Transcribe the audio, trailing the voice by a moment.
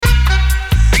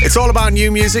It's all about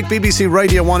new music. BBC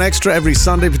Radio 1 Extra every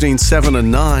Sunday between 7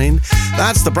 and 9.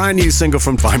 That's the brand new single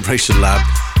from Vibration Lab,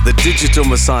 the Digital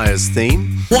Messiah's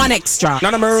theme. 1 Extra.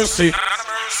 None of mercy.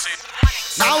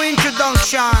 Now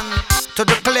introduction to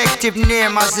the collective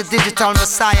name as the Digital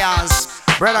Messiahs.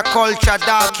 Brother Culture,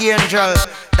 Dark Angel,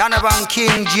 Donovan,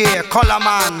 Kingjay,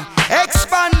 Colourman.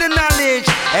 Expand the knowledge,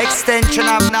 extension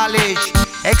of knowledge,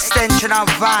 extension of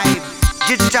vibe.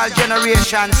 Digital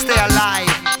generation, stay alive.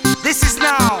 This is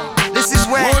now, this is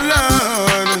when. Hold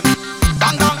on.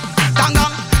 Dang dang, dang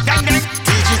dang, dang dang.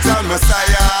 Digital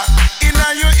Messiah, in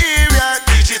your area,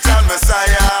 Digital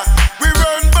Messiah. We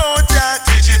run both, yeah,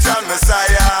 Digital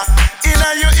Messiah. In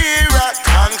your era,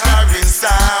 conquering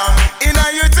sound. In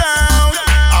your town,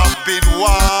 I've been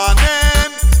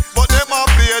warning, but them are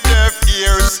play deaf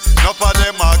ears. Enough of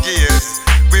them are gears.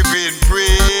 We've been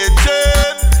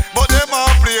preaching, but them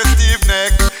are play Steve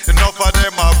neck. Enough of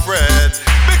them are Fred.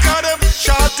 Because them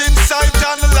shot inside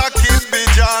and lock in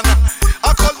vision.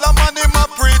 I call the man him a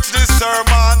preach this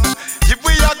sermon. If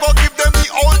we are go give them the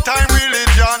old time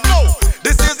religion. No,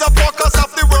 this is the focus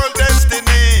of the world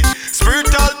destiny.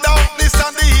 Spiritual darkness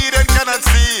and the heathen cannot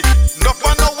see. Enough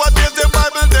of nowadays the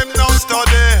Bible them now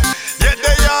study. Yet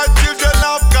they are children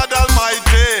of God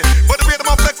Almighty. But the way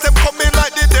them a flex them coming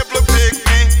like the devil pick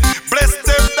me. Bless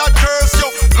them that curse you,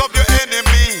 love your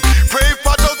enemy. Pray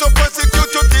for those who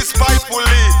persecute you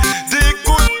despitefully. Do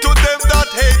good to them that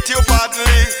hate you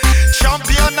badly.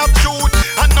 Champion of truth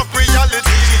and of reality.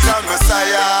 Digital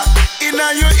Messiah, in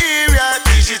your area,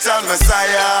 Digital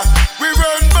Messiah. We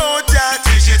run both, yeah,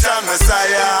 Digital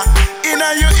Messiah. In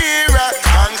your era,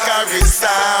 conquering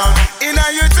sound. In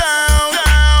your town,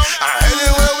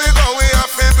 anywhere we go, we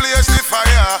have to blaze the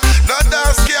fire. Not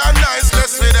that scare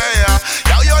niceness we there.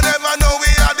 Now you never know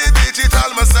we are the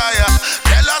Digital Messiah.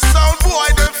 Tell us sound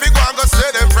boy, them figure and go say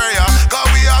them prayer. Cause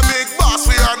we are big boss,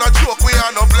 we are no joke, we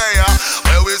are no player.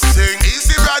 Where we sing,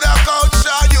 easy brother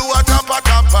culture, you a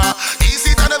topper.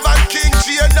 Easy Donovan,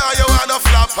 Kingjay, now you are no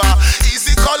flapper.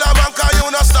 Easy Colourman, cause you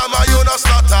no stammer, you no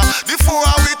stutter. The four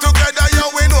are we together, yeah,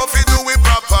 we know if we do it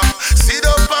proper. See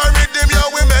the rhythm, yeah,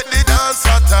 we make the dance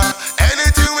hotter.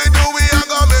 Anything we do, we are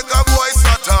gonna make a boy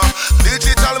stutter.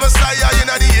 Digital Messiah in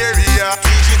the area.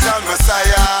 Digital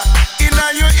Messiah in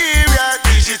your area.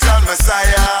 Digital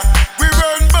Messiah. We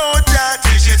run both, yeah,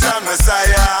 Digital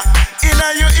Messiah. In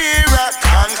your era,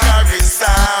 conquering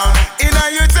sound. In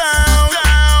your town,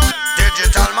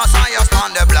 Digital Messiahs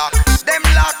on the block. Them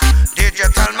lock.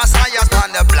 Digital Messiahs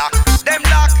on the block. Them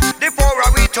lock. The four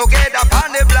are we together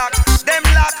on the block. Them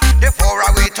lock. The four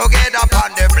are we together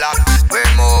on the block. We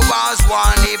move as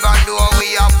one even though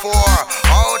we are four.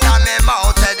 Out of me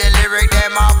mouth, the lyric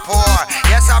them are poor.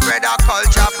 Yes, I bred a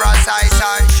culture precise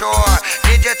and sure.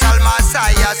 Digital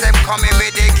Messiahs, them coming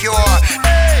with the cure.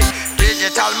 Hey,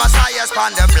 Digital Messiahs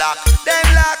on the block. Them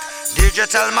lock.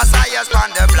 Digital Messiahs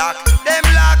on the block. Them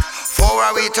lock. Four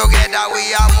are we together,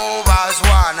 we are move as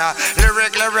one.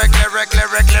 Lyric,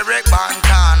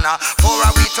 bantana. Four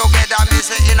are we together,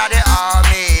 missing in the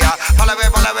army.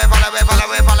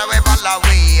 Follow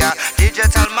we.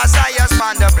 Digital Messiahs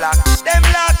on the block. Them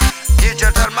block.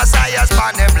 Digital Messiahs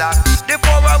on the block. The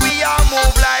four are we are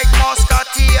move like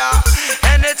musketeer.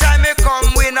 Anytime we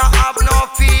come, we not have no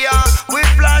fear. We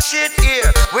flash it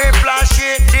here, we flash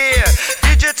it there.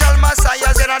 Digital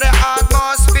Messiahs in the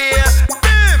atmosphere.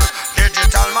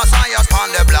 Digital Messiahs on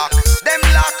the block. Them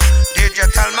lock.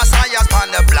 Digital Messiahs on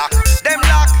the block. Them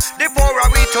lock. The four are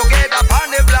we together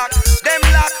on the block. Them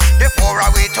lock. The four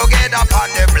are we together on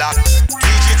the block.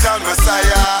 Digital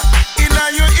Messiah in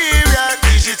your area.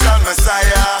 Digital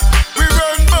Messiah. We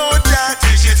run both, yeah,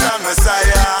 Digital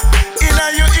Messiah. In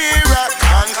your era,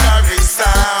 conquering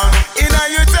sound. In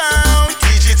your town,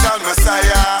 Digital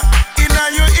Messiah. In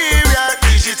your area,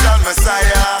 Digital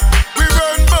Messiah. We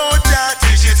run both, yeah,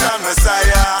 Digital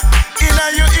Messiah. In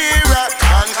your era,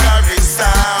 conquering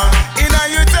sound. In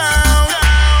your town.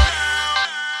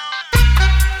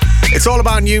 It's all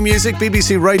about new music.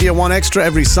 BBC Radio 1 Extra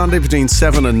every Sunday between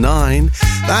 7 and 9.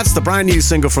 That's the brand new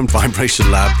single from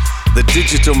Vibration Lab, the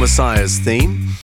Digital Messiah's theme.